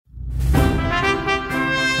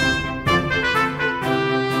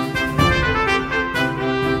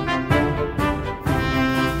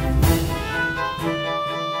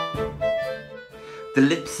The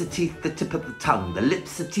lips, the teeth, the tip of the tongue. The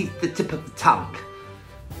lips, the teeth, the tip of the tongue.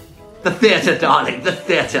 The theatre, darling, the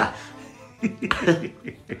theatre.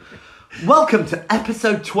 Welcome to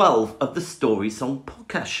episode 12 of the Story Song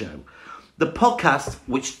Podcast Show. The podcast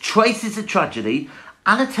which traces a tragedy,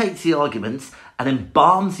 annotates the arguments, and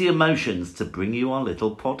embalms the emotions to bring you our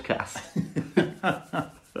little podcast.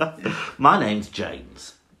 My name's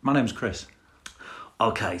James. My name's Chris.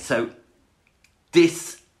 Okay, so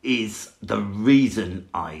this is the reason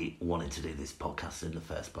I wanted to do this podcast in the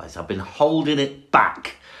first place. I've been holding it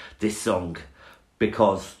back, this song,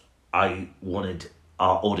 because I wanted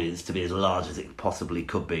our audience to be as large as it possibly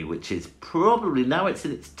could be, which is probably, now it's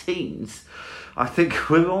in its teens, I think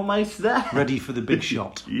we're almost there. Ready for the big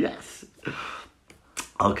shot. Yes.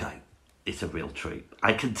 Okay, it's a real treat.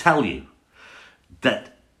 I can tell you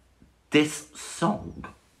that this song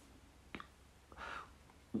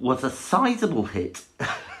was a sizable hit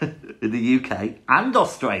in the UK and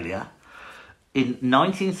Australia in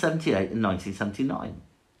 1978 and 1979.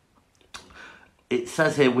 It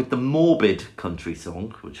says here, with the morbid country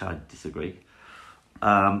song, which I disagree.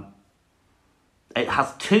 It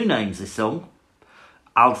has two names, this song.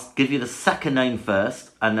 I'll give you the second name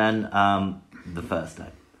first, and then the first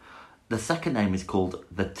name. The second name is called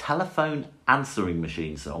the Telephone Answering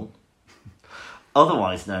Machine Song,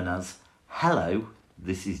 otherwise known as Hello,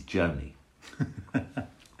 This is Joanie.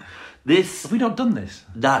 Have we not done this?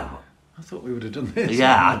 No. I thought we would have done this.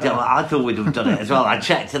 Yeah, I thought we'd have done it as well. I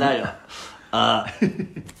checked it out.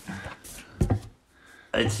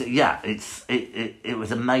 It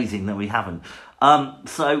was amazing that we haven't.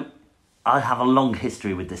 So I have a long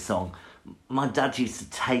history with this song. My dad used to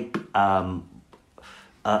tape Alan.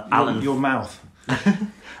 Your mouth.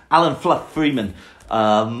 Alan Fluff Freeman,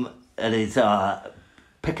 and his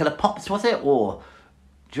Pick of the Pops, was it? Or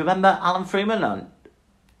do you remember Alan Freeman?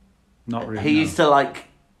 Not really. He used to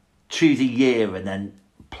choose a year and then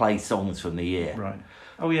play songs from the year. Right.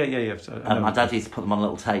 Oh yeah. And my dad used to put them on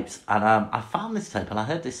little tapes, and I found this tape and I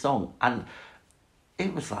heard this song, and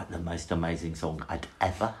it was like the most amazing song I'd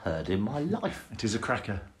ever heard in my life. It is a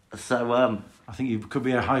cracker. So I think you could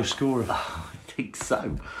be a high scorer. I think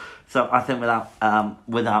so. So I think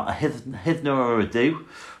without a hither or ado,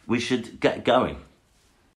 we should get going.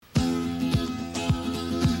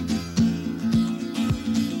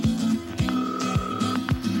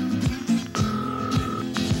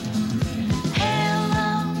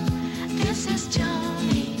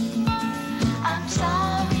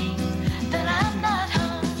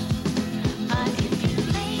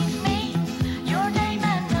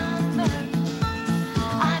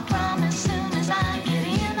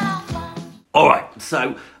 Alright,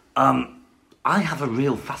 so I have a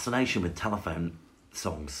real fascination with telephone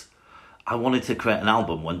songs. I wanted to create an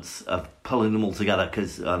album once of pulling them all together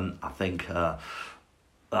because I think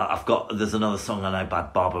there's another song I know by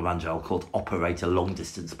Barbara Rangel called Operator Long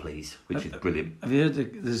Distance Please, which is brilliant. Have you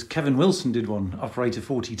heard there's Kevin Wilson did one, Operator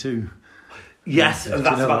 42. Yes, and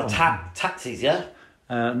that's about taxis, yeah?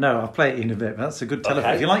 No, I'll play it in a bit. But that's a good telephone.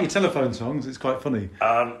 Okay. If you like your telephone songs, it's quite funny.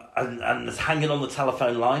 And there's Hanging on the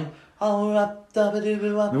Telephone Line.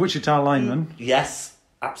 The Wichita Lineman. Yes,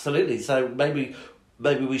 absolutely. So maybe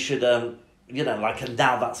we should, and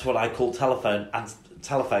now that's what I call telephone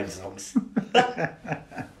songs.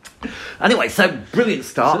 Anyway, so brilliant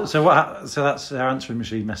start. So that's our answering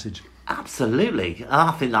machine message. Absolutely.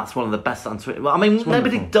 I think that's one of the best answering. Well, I mean,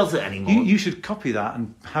 nobody does it anymore. You should copy that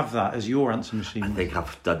and have that as your answer machine. I think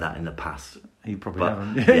I've done that in the past. You probably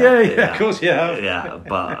haven't. Yeah, of course you have. Yeah,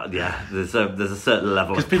 but there's a certain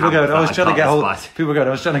level of people go, I was trying to get hold. People go, I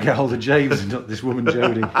was trying to get hold of James and not this woman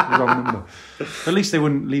Jodie. The wrong number. At least they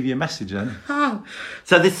wouldn't leave you a message then.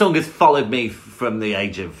 So this song has followed me from the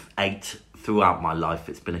age of 8 throughout my life.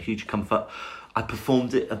 It's been a huge comfort. I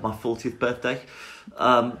performed it at my 40th birthday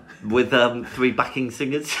with 3 backing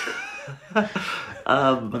singers.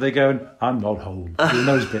 Are they going, I'm not home, doing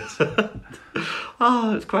those bits?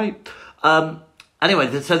 Oh, it's great.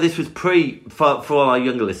 Anyway, so this was for all our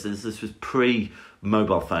younger listeners, this was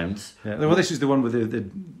pre-mobile phones. Yeah, well, this is the one with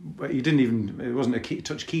it wasn't a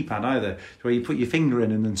touch keypad either, where you put your finger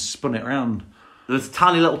in and then spun it around. There was a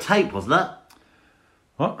tiny little tape, wasn't it?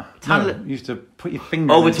 What? You used to put your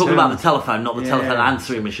finger. Oh, we're talking about the telephone, not the telephone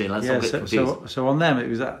answering machine. Let's not get confused. So on them, it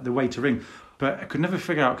was the way to ring. But I could never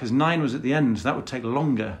figure out, because 9 was at the end, so that would take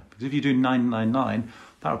longer. Because if you do 999,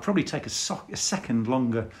 that would probably take a second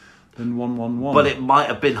longer than 111. But it might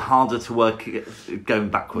have been harder to work going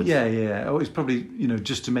backwards. Yeah. Oh, it's probably,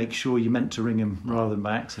 just to make sure you meant to ring him rather than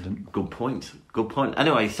by accident. Good point.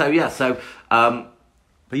 Anyway, so.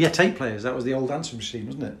 But yeah, tape players, that was the old answering machine,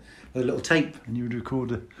 wasn't it? a little tape, and you would record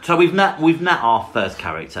the... So we've met our first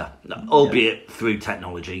character, albeit through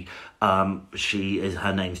technology.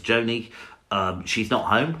 Her name's Joanie. She's not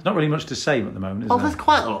home. Not really much to say at the moment, is there? There's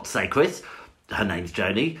quite a lot to say, Chris. Her name's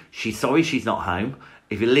Joanie. She's sorry she's not home.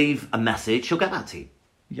 If you leave a message, she'll get back to you.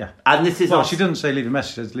 Yeah. And this is she doesn't say leave a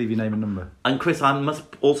message, she says leave your name and number. And Chris, I must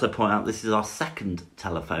also point out this is our second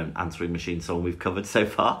telephone answering machine song we've covered so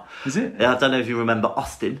far. Is it? Yeah, I don't know if you remember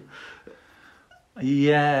Austin.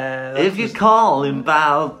 Yeah. If you call him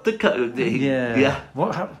about the code. Yeah. Yeah.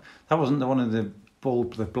 That wasn't the one of the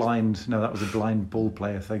blind... No, that was a blind ball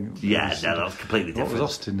player thing. That was completely different. What was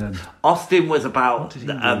Austin then? Austin was about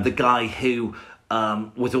the guy who...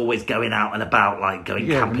 was always going out and about, like going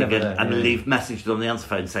camping and leave messages on the answer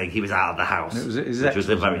phone saying he was out of the house, which was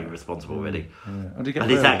very irresponsible, really. Yeah.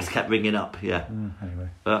 And his ex kept ringing up, Anyway.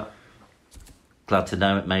 But glad to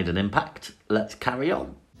know it made an impact. Let's carry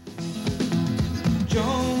on.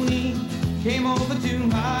 Joanie came over to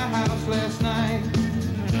my house last night.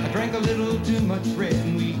 I drank a little too much red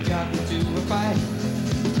and we got into a fight.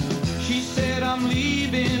 She said I'm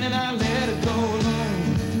leaving and I let her go alone.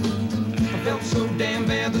 I felt so damn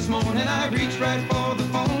bad this morning, I reached right for the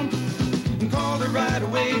phone and called her right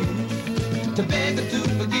away to beg her to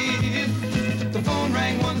forgive. The phone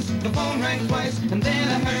rang once, the phone rang twice, and then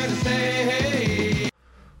I heard her say, hey.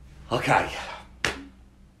 Okay.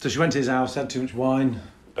 So she went to his house, had too much wine.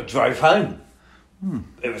 I drove home.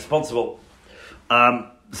 Irresponsible.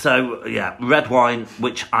 Red wine,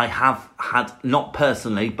 which I have had, not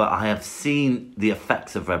personally, but I have seen the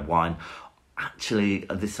effects of red wine. Actually,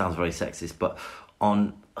 this sounds very sexist, but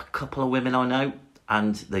on a couple of women I know,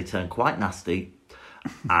 and they turn quite nasty,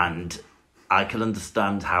 and I can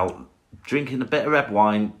understand how drinking a bit of red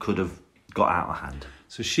wine could have got out of hand.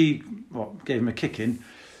 So she gave him a kicking,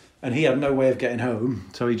 and he had no way of getting home,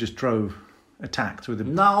 so he just drove, attacked with a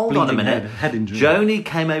hold on a minute. Head injury. Joanie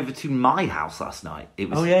came over to my house last night. He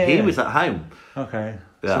was at home. Okay.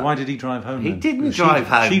 Yeah. So why did he drive home? He then? didn't drive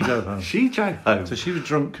home. She drove home. She drove home. So she was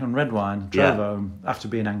drunk on red wine, drove home after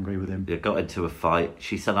being angry with him. Yeah, got into a fight.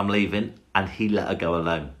 She said, I'm leaving, and he let her go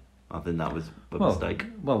alone. I think that was a mistake.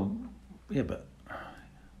 Well, yeah, but...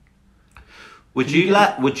 Would you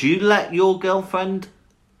let your girlfriend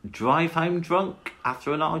drive home drunk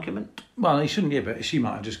after an argument? Well, he shouldn't, but she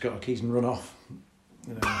might have just got her keys and run off.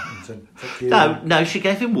 You know, and said, fuck you. No, she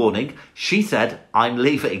gave him warning. She said, I'm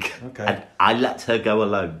leaving. Okay. And I let her go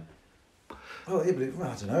alone. Well, yeah, but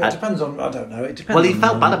I don't know. It depends on... I don't know. It depends. Well, he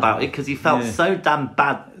felt bad about it because he felt so damn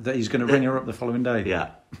bad. That he's going to ring her up the following day. Yeah.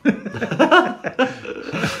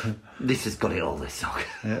 This has got it all, this song.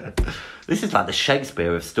 Yeah. This is like the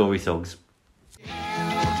Shakespeare of story songs.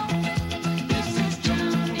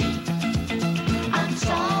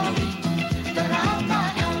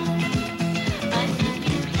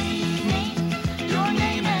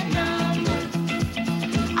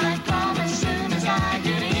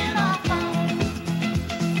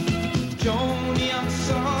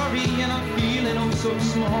 So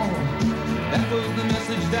small. That was the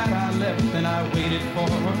message that I left, and I waited for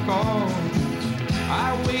her call.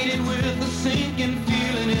 I waited with a sinking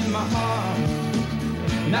feeling in my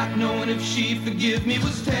heart, not knowing if she'd forgive me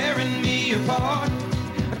was tearing me apart.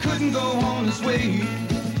 I couldn't go on this way,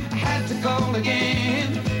 I had to call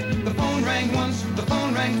again. The phone rang once, the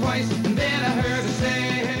phone rang twice, and then I heard her say,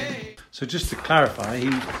 hey. So just to clarify, he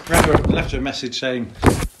rang her up and left her a message saying,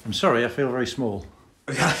 I'm sorry, I feel very small.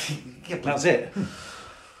 That's it.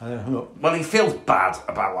 Well, he feels bad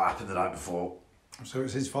about what happened the night before. So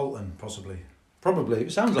it's his fault then, possibly. Probably.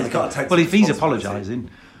 It sounds like... Well, if he's apologising,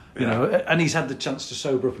 you know, and he's had the chance to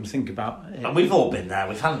sober up and think about it. And we've all been there.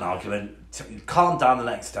 We've had an argument. Calmed down the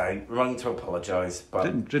next day. Rung to apologise.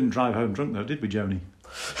 But Didn't drive home drunk, though, did we, Joanie?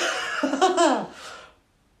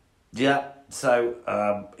 Yeah.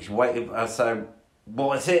 So, he waited... so, what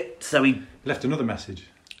was it? So he... Left another message.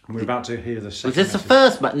 And we're about to hear the second Was this message. the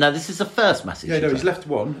first... No, this is the first message. Yeah, no, he's left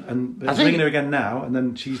one, and he's ringing her again now, and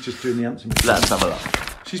then she's just doing the answer. Let's have a look.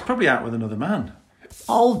 She's probably out with another man.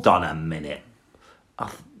 Hold on a minute.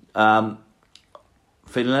 Feeling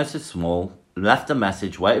no so small, left a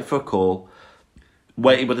message, waited for a call,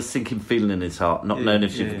 waited with a sinking feeling in his heart, not knowing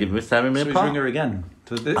if she'd forgive him for tearing me so apart. He's ringing her again.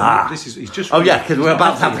 So this is, he's just... Oh, yeah, because we're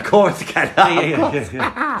about to have the chorus again.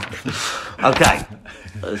 Yeah. Okay.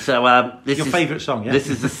 So, this Your is... favourite song, yeah? This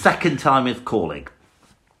is the second time it's calling.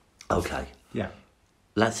 Okay. Yeah.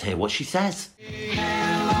 Let's hear what she says. This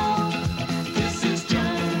is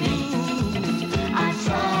Joanie. I'm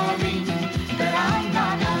sorry that I'm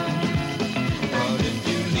not home. But if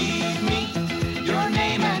you leave me your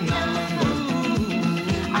name and number,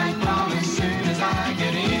 I promise soon as I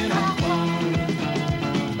get in I'll phone.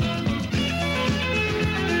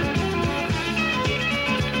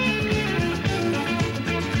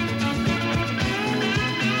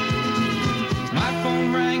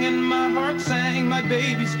 my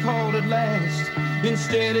baby's called at last.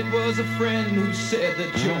 Instead it was a friend who said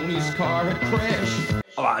that Joanie's car had crashed.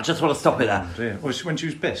 All right, I just want to stop it there. Oh, dear. When she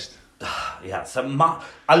was pissed. Yeah, so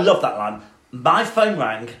I love that line. My phone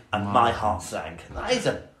rang and my heart sang. That is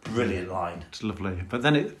a brilliant line. It's lovely. But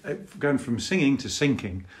then it going from singing to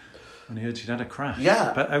sinking when he heard she'd had a crash.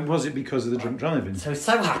 Yeah. But was it because of the drunk driving? So he's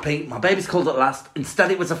so happy. My baby's called at last.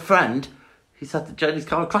 Instead, it was a friend. He said that Joanie's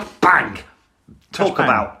car had crashed. Bang! Crash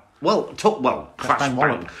bang. Crash bang.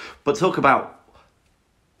 Bang. But talk about.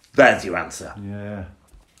 There's your answer. Yeah.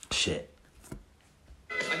 Shit.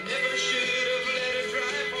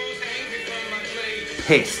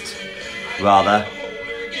 Pissed, rather.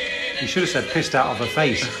 You should have said pissed out of her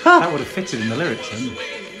face. That would have fitted in the lyrics then.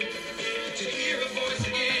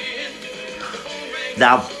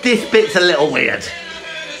 Now, this bit's a little weird.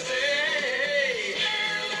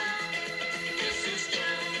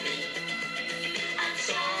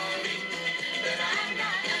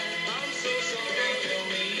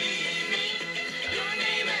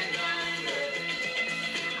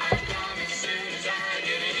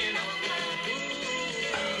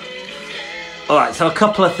 All right, so a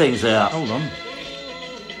couple of things here. Hold on.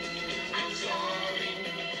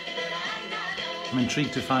 I'm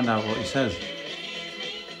intrigued to find out what he says.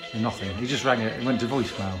 Nothing. He just rang it. It went to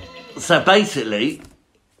voicemail. So basically,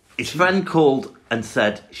 his friend called and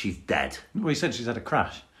said she's dead. Well, he said she's had a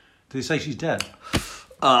crash. Did he say she's dead?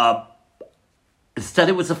 Instead,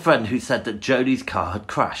 it was a friend who said that Joanie's car had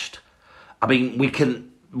crashed. I mean, we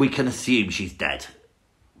can assume she's dead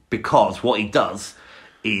because what he does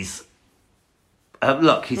is.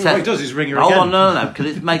 Look, he said... What he does is ring her again. Oh, no,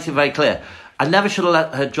 because it makes it very clear. I never should have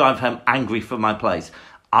let her drive home angry from my place.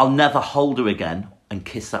 I'll never hold her again and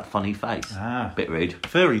kiss that funny face. Ah. Bit rude.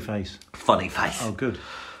 Furry face. Funny face. Oh, good.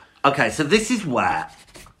 Okay, so this is where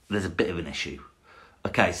there's a bit of an issue.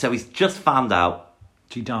 Okay, so he's just found out...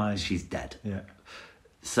 She died. She's dead. Yeah.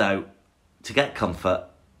 So, to get comfort,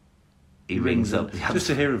 he rings up... Just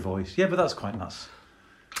to hear her voice. Yeah, but that's quite nice.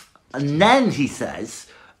 And then he says...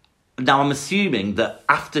 Now, I'm assuming that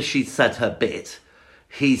after she said her bit,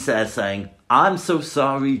 he's there saying, I'm so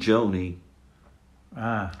sorry, Joanie.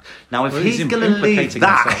 Ah. Now, if he's going to leave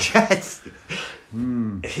that, yes,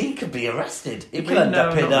 Mm. He could be arrested. He could end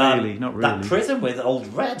up in not really. that prison with Old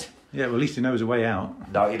Red. Yeah, well, at least he knows a way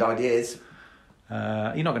out. 99 years. You're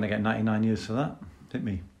not going to get 99 years for that, hit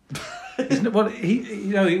me. Isn't it? Well,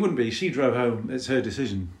 he wouldn't be. She drove home. It's her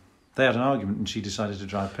decision. They had an argument and she decided to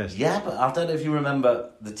drive pissed. Yeah, but I don't know if you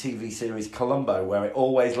remember the TV series Columbo, where it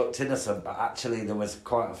always looked innocent, but actually there was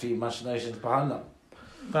quite a few machinations behind that.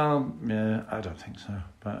 Well, yeah, I don't think so.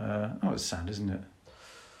 But, it's sad, isn't it?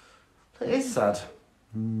 It is sad.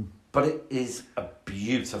 Mm. But it is a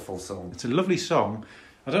beautiful song. It's a lovely song.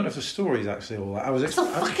 I don't know if the story's actually all that. It's a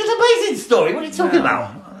fucking amazing story. What are you talking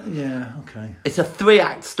about? Yeah, okay. It's a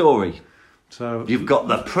 3-act story. So you've got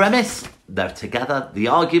the premise, they're together, the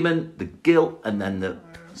argument, the guilt, and then the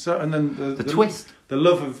twist, the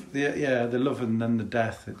love of the love, and then the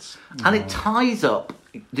death. And it ties up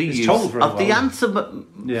the use of the answer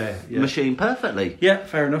machine perfectly. Yeah,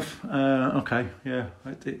 fair enough. Okay,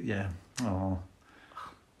 yeah. Oh,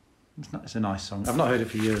 it's a nice song. I've not heard it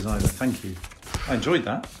for years either. Thank you. I enjoyed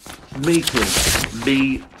that. Me too.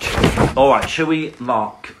 Me too. All right, shall we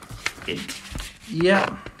mark it?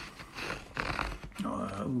 Yeah.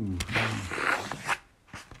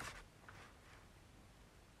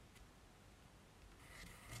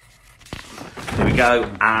 Here we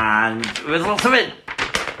go, and results of it.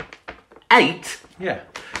 8. Yeah.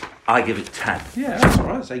 I give it 10. Yeah, that's all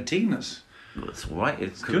right. It's 18. That's all right.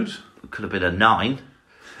 It's good. It could have been a 9.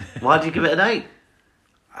 Why did you give it an 8?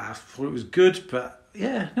 I thought it was good, but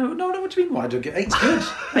yeah, no. What do you mean? Why do I get 8's good?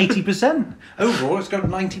 80% overall. It's got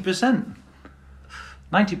 90%.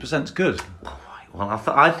 90%'s good. All right.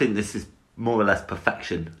 Well, I think this is more or less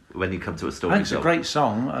perfection when you come to a story. It's a great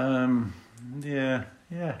song. Yeah.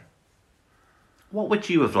 What would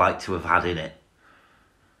you have liked to have had in it?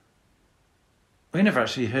 We never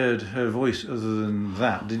actually heard her voice other than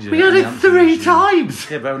that, did you? We heard it 3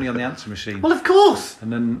 times. Yeah, but only on the answer machine. Well, of course.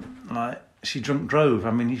 And then, she drunk drove.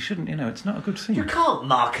 I mean, you shouldn't. It's not a good thing. You can't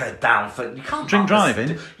mark her down for. You can't drink driving.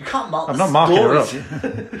 You can't mark. I'm not marking her up.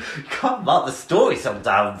 You can't mark the story song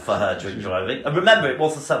down for her drink driving. And remember, it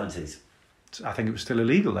was the 70s. I think it was still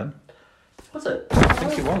illegal then. Was it? I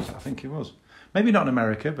think it was. Maybe not in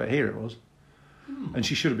America, but here it was. And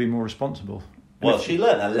she should have been more responsible. Well, she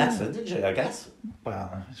learned a lesson, didn't she, I guess?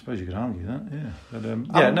 Well, I suppose you could argue that, yeah. But,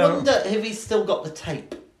 I wonder if he's still got the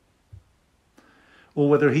tape. Or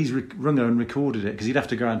whether he's rung her and recorded it, because he'd have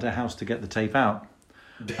to go around to her house to get the tape out.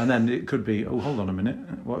 And then it could be, oh, hold on a minute,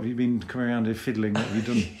 what have you been coming around here fiddling? What have you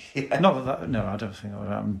done? Yeah. Not that, no, I don't think that would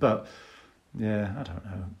happen. But, yeah, I don't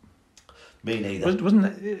know. Me neither. Wasn't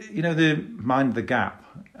it, the Mind the Gap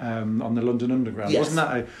on the London Underground? Yes. Wasn't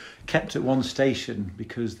that kept at one station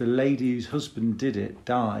because the lady whose husband did it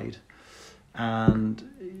died,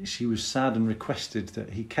 and she was sad and requested that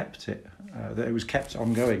he kept it, that it was kept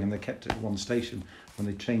ongoing, and they kept it at one station when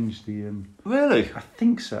they changed the. Really? I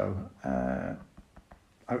think so.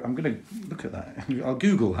 I'm going to look at that. I'll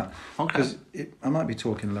Google that because I might be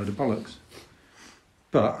talking a load of bollocks,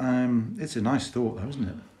 but it's a nice thought, though, isn't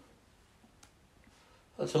it?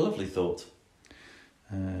 That's a lovely thought.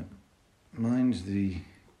 Mind the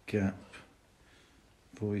Gap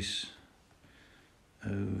voice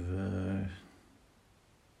over.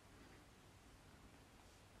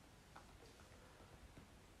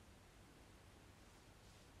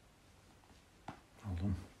 Hold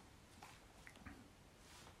on.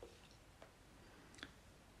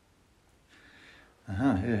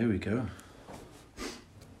 Yeah, here we go.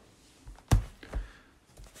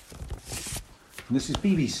 And this is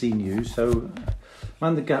BBC News, so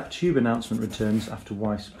Mind the Gap tube announcement returns after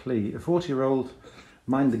wife's plea. A 40-year-old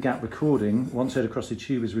Mind the Gap recording, once heard across the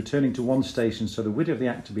tube, is returning to one station so the widow of the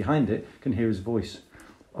actor behind it can hear his voice.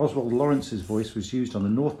 Oswald Lawrence's voice was used on the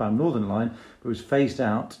northbound Northern Line, but was phased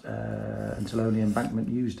out until only Embankment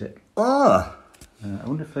used it. Ah! I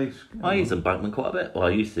wonder if they... I use Embankment quite a bit. Well, I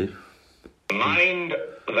used to. Mind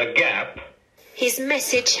the Gap. His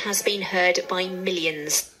message has been heard by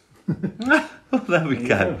millions. There we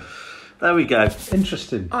go. There we go.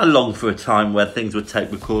 Interesting. I long for a time where things were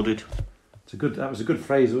tape recorded. That was a good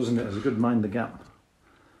phrase, wasn't it? It was a good Mind the Gap.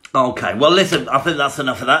 Okay, well, listen, I think that's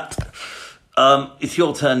enough of that. It's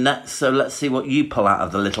your turn next, so let's see what you pull out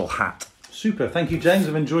of the little hat. Super. Thank you, James.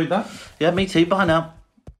 I've enjoyed that. Yeah, me too. Bye now.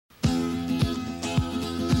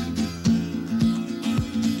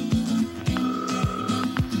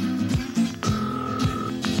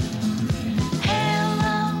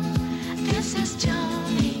 Hello, this is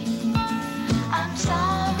Joanie. I'm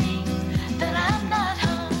sorry that I'm not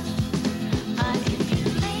home. But if you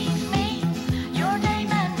leave me your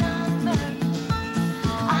name and number,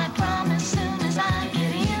 I promise soon as I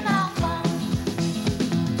get in I'll phone.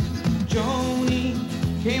 Joanie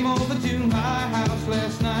came over to my house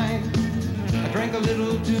last night. I drank a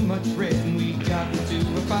little too much red and we got into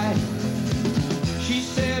a fight. She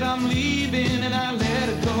said I'm leaving and I let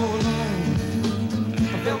her go alone.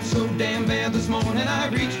 I felt so damn bad this morning I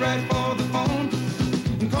reached right for the phone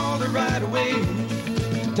and called her right away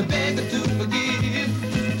to beg her to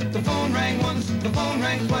forgive. The phone rang once, the phone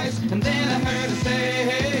rang twice, and then I heard her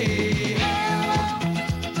say, Hello,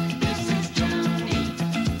 this is Joanie.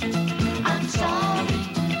 I'm sorry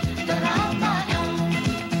that I'm not home.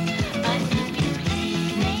 But if you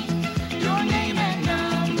leave me your name and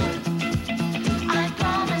number, I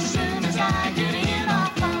promise soon as I get in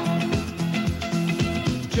I'll phone.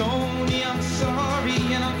 Joanie, I'm sorry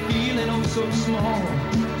and I'm feeling oh so small.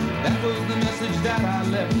 That was the message that I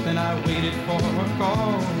left and I waited for her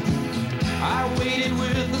call. I waited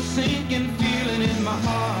with a sinking feeling in my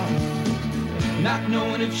heart, not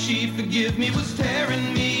knowing if she'd forgive me was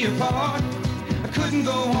tearing me apart. I couldn't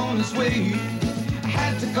go on this way, I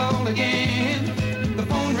had to call again. The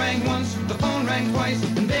phone rang once, the phone rang twice,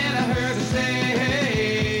 and then I heard her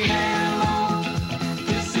say, Hello,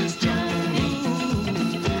 this is Joanie.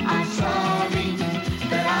 I'm sorry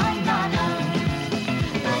that I'm not home.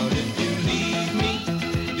 but if you leave me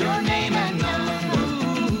your name and number,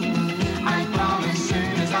 I promise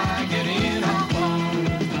soon as I get in I'll phone.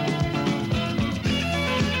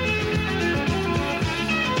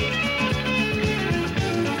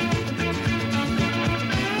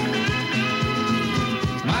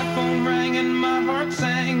 my phone rang and my heart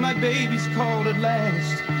sang, my baby's called at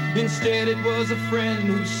last. Instead it was a friend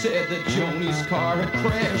who said that Joanie's car had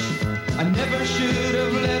crashed. I never should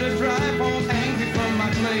have let her drive home angry from my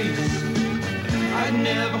place. I'd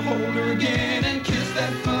never hold her again and kiss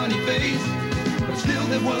that funny face. But still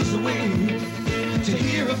there was a way to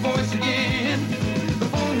hear her voice again. The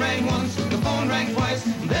phone rang once, the phone rang twice,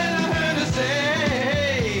 then I heard her say,